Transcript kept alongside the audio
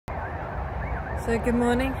So good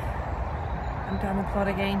morning, I'm down the plot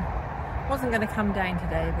again. Wasn't going to come down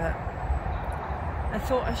today, but I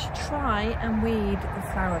thought I should try and weed the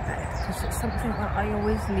flower bed because it's something that I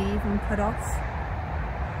always leave and put off.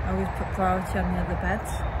 I always put priority on the other beds,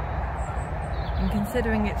 and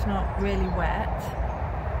considering it's not really wet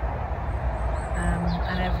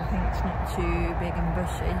and everything's not too big and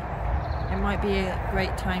bushy, it might be a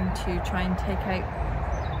great time to try and take out,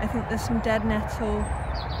 I think there's some dead nettle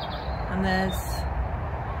and there's,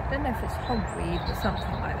 I don't know if it's hogweed but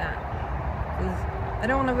something like that. I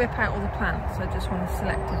don't want to rip out all the plants, I just want to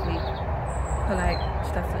selectively pull out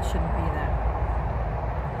stuff that shouldn't be there.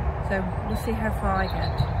 So we'll see how far I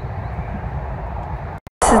get.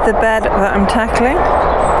 This is the bed that I'm tackling.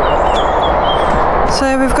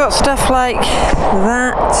 So we've got stuff like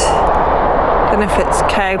that. I don't know if it's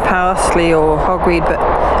cow parsley or hogweed, but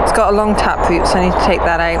it's got a long taproot, so I need to take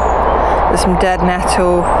that out. There's some dead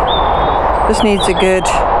nettle. Just needs a good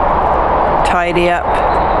tidy up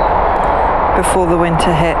before the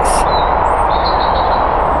winter hits.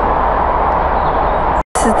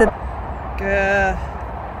 This is the...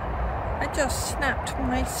 I just snapped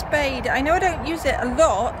my spade. I know I don't use it a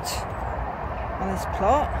lot on this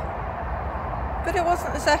plot, but it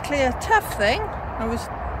wasn't exactly a tough thing I was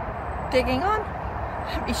digging on.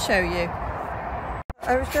 Let me show you.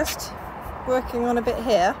 I was just working on a bit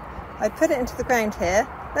here. I put it into the ground here,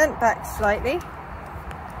 bent back slightly,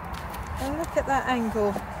 and look at that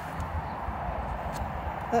angle.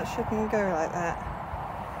 That shouldn't go like that.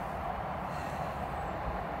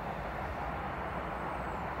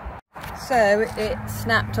 So it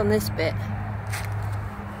snapped on this bit.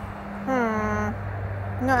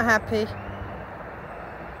 Not happy.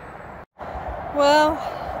 Well,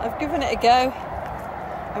 I've given it a go.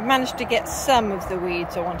 I've managed to get some of the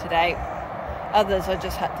weeds I wanted out. Others I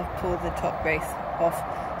just had to pull the top growth off.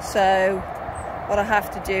 So what I have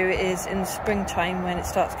to do is in the springtime, when it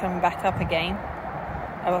starts coming back up again,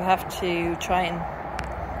 I will have to try and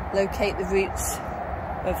locate the roots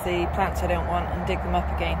of the plants I don't want and dig them up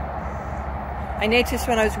again. I noticed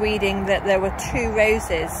when I was weeding that there were 2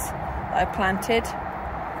 roses that I planted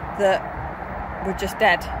that were just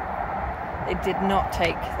dead. They did not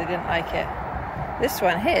take, they didn't like it. This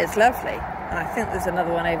one here is lovely, and I think there's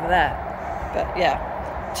another one over there. But yeah,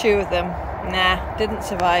 2 of them, nah, didn't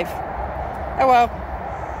survive. Oh well.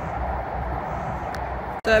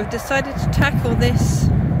 So I've decided to tackle this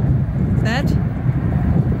bed.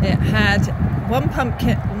 It had 1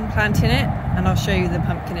 pumpkin plant in it, and I'll show you the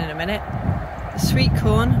pumpkin in a minute. The sweet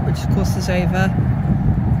corn, which of course is over,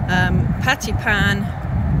 patty pan,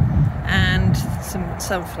 and some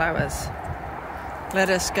sunflowers. Let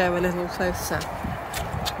us go a little closer.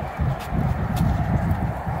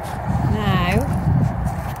 Now,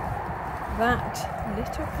 that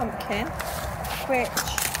little pumpkin, which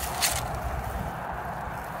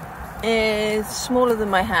is smaller than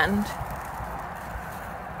my hand,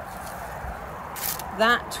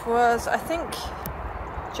 that was, I think,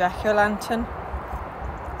 jack-o'-lantern,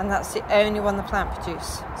 and that's the only one the plant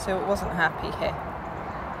produced, so it wasn't happy here.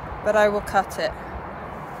 But I will cut it.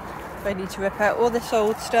 I need to rip out all this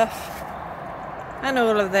old stuff and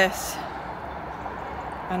all of this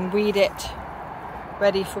and weed it,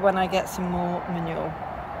 ready for when I get some more manure.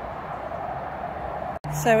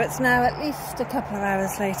 So it's now at least a couple of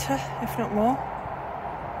hours later, if not more,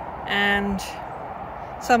 and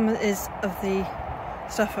some of the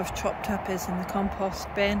stuff I've chopped up is in the compost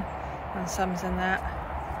bin and some's in that,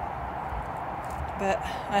 but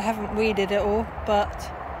I haven't weeded it all.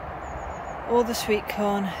 But all the sweet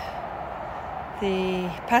corn, the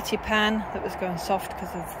patty pan that was going soft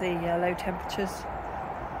because of the low temperatures,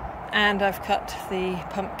 and I've cut the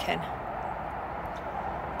pumpkin.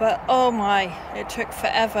 But oh my, it took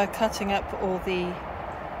forever cutting up all the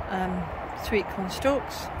sweet corn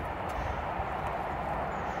stalks.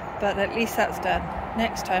 But at least that's done.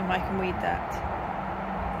 Next time I can weed that.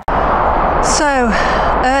 So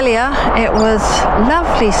earlier it was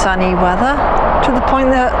lovely sunny weather, to the point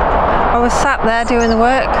that I was sat there doing the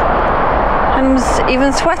work and was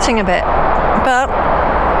even sweating a bit. But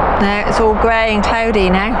now it's all grey and cloudy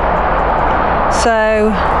now.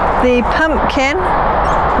 So the pumpkin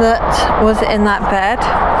that was in that bed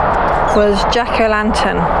was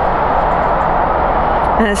jack-o'-lantern,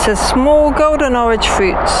 and it says small golden orange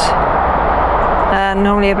fruits,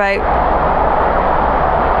 normally about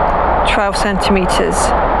 12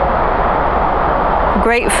 centimetres.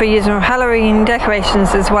 Great for using Halloween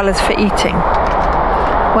decorations as well as for eating.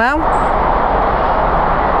 Well,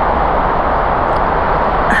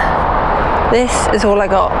 this is all I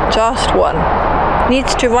got, just one.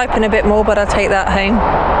 Needs to ripen a bit more, but I'll take that home.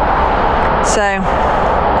 So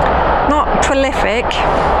not prolific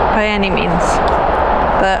by any means,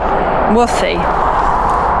 but we'll see.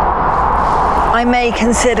 I may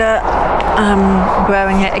consider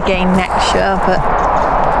growing it again next year, but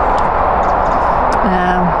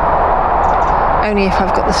only if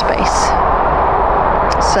I've got the space.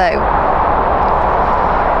 So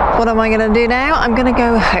what am I going to do now? I'm going to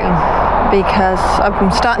go home because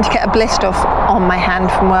I'm starting to get a blister on my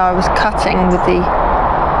hand from where I was cutting with the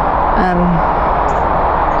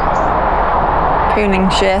pruning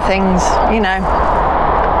shear things, you know,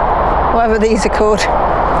 whatever these are called.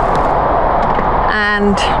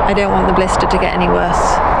 And I don't want the blister to get any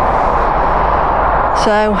worse.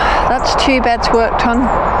 So that's 2 beds worked on.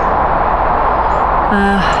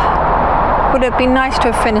 Would it be nice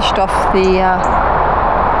to have finished off the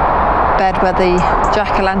bed where the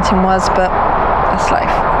jack-o'-lantern was, but that's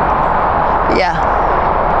life. But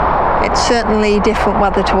yeah, it's certainly different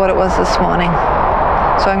weather to what it was this morning.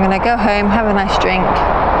 So I'm going to go home, have a nice drink,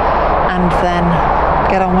 and then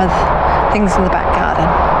get on with things in the back garden.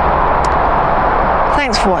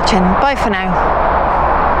 Thanks for watching. Bye for now.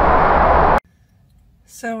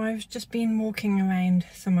 So I've just been walking around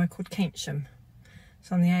somewhere called Keynsham.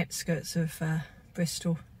 It's on the outskirts of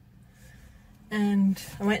Bristol. And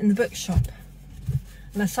I went in the bookshop.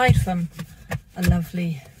 And aside from a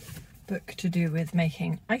lovely book to do with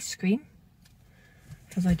making ice cream,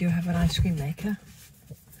 because I do have an ice cream maker,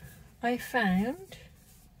 I found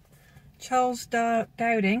Charles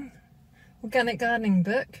Dowding Organic Gardening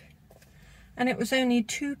book, and it was only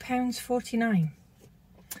 £2.49.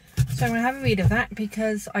 So I'm going to have a read of that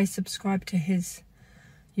because I subscribe to his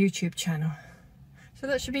YouTube channel. So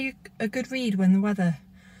that should be a good read when the weather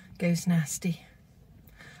goes nasty.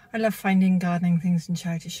 I love finding gardening things in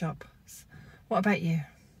charity shops. What about you?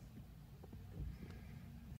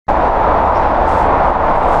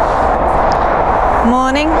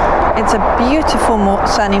 Morning. It's a beautiful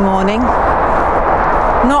sunny morning.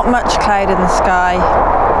 Not much cloud in the sky.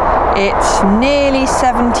 It's nearly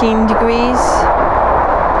 17 degrees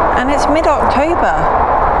and it's mid-October.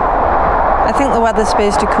 I think the weather's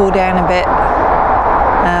supposed to cool down a bit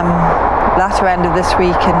latter end of this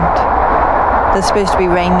week, and there's supposed to be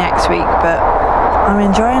rain next week, but I'm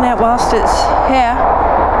enjoying it whilst it's here.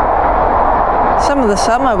 Some of the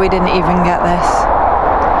summer we didn't even get this.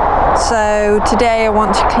 So today I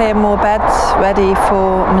want to clear more beds ready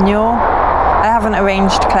for manure. I haven't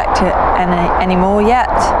arranged to collect it anymore yet,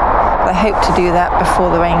 but I hope to do that before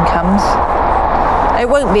the rain comes. It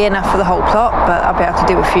won't be enough for the whole plot, but I'll be able to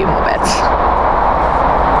do a few more beds.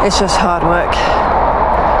 It's just hard work,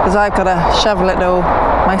 because I've got to shovel it all.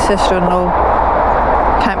 My sister-in-law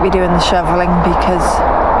can't be doing the shoveling because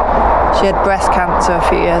she had breast cancer a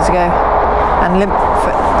few years ago and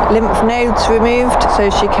lymph nodes removed, so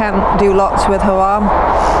she can't do lots with her arm.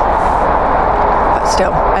 But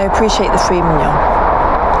still, I appreciate the free manure.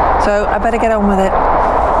 So I better get on with it.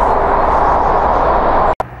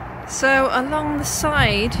 So along the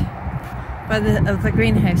side of the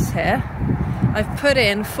greenhouse here, I've put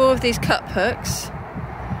in 4 of these cup hooks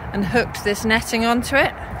and hooked this netting onto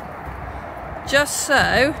it, just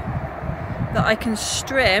so that I can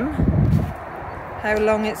strim how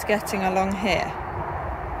long it's getting along here,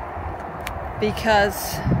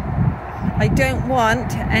 because I don't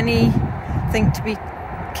want anything to be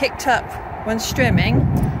kicked up when strimming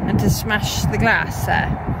and to smash the glass there.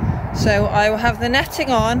 So I will have the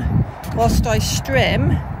netting on whilst I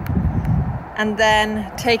strim and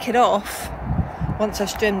then take it off once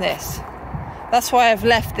I've trimmed this. That's why I've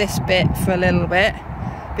left this bit for a little bit,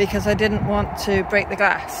 because I didn't want to break the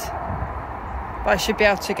glass. But I should be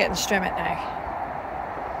able to get and strim it now.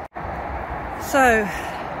 So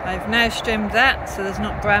I've now strimmed that so there's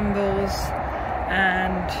not brambles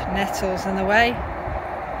and nettles in the way.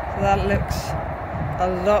 So that looks a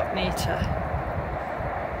lot neater.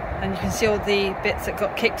 And you can see all the bits that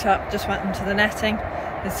got kicked up just went into the netting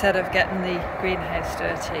instead of getting the greenhouse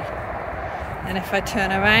dirty. And if I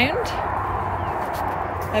turn around,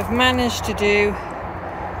 I've managed to do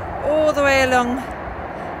all the way along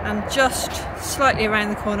and just slightly around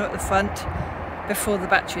the corner at the front before the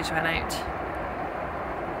batteries ran out.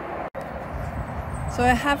 So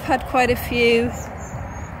I have had quite a few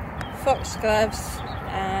foxgloves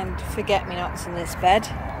and forget-me-nots in this bed,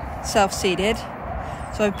 self-seeded.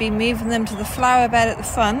 So I've been moving them to the flower bed at the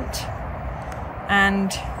front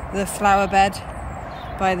and the flower bed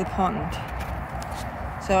by the pond.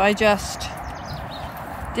 So I just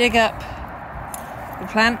dig up the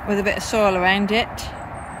plant with a bit of soil around it,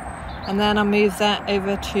 and then I'll move that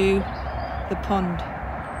over to the pond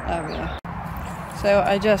area. So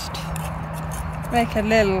I just make a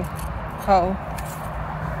little hole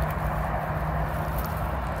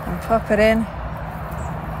and pop it in.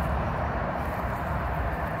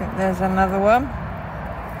 I think there's another one.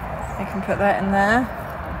 I can put that in there.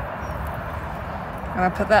 And I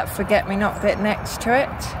put that forget-me-not bit next to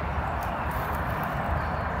it.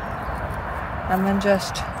 And then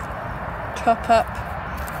just top up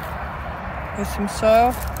with some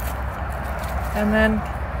soil. And then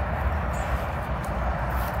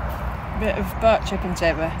a bit of bark chippings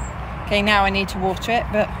over. Okay, now I need to water it,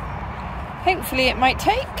 but hopefully it might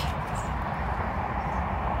take.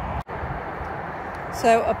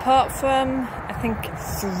 So apart from, I think,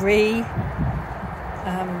 3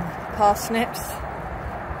 parsnips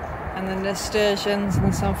and then nasturtiums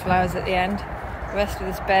and sunflowers at the end, the rest of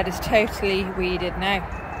this bed is totally weeded now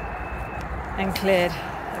and cleared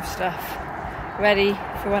of stuff, ready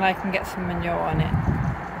for when I can get some manure on it.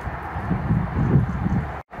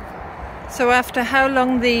 So after how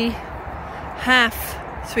long the half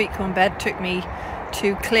sweet corn bed took me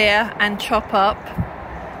to clear and chop up,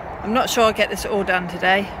 I'm not sure I'll get this all done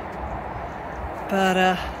today, but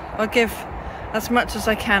I'll give as much as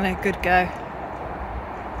I can a good go.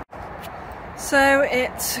 So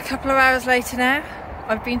it's a couple of hours later now.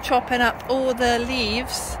 I've been chopping up all the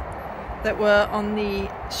leaves that were on the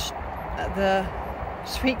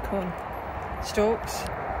sweet corn stalks,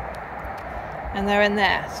 and they're in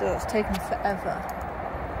there, so that's taken forever.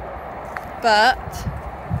 But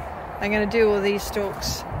I'm going to do all these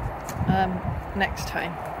stalks next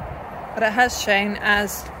time. But it has shown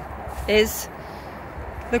as is.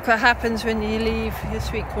 Look what happens when you leave your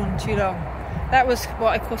sweet corn too long. That was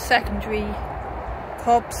what I call secondary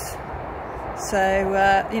cobs, so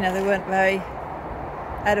you know, they weren't very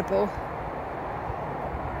edible.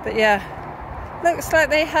 But yeah, looks like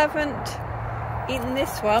they haven't eaten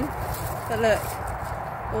this one, but look,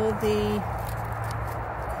 all the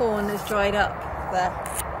corn is dried up there.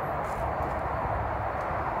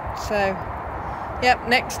 So yep,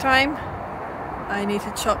 next time I need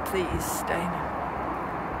to chop these down.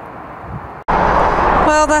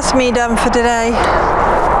 Well, that's me done for today.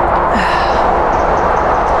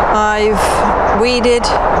 I've weeded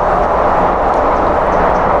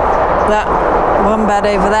that one bed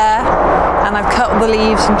over there, and I've cut all the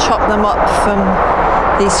leaves and chopped them up from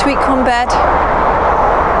the sweet corn bed.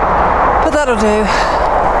 But that'll do.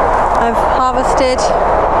 I've harvested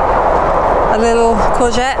a little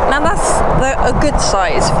courgette. Now that's a good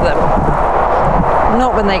size for them,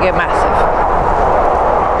 not when they go massive.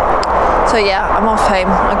 So yeah, I'm off home.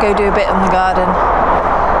 I'll go do a bit in the garden.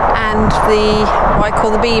 And what I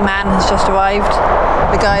call the bee man has just arrived.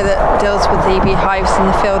 The guy that deals with the beehives in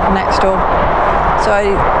the field next door. So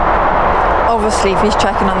obviously if he's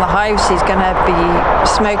checking on the hives, he's going to be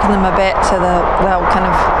smoking them a bit, so they'll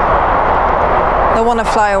want to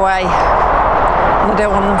fly away. And I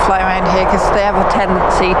don't want them flying around here because they have a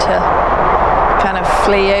tendency to kind of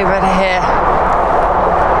flee over to here.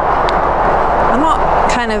 I'm not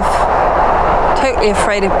kind of totally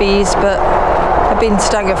afraid of bees, but I've been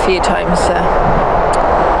stung a few times, so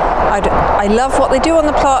I love what they do on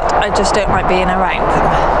the plot, I just don't like being around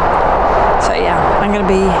them. So yeah, I'm going to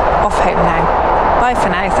be off home now. Bye for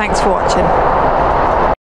now, thanks for watching.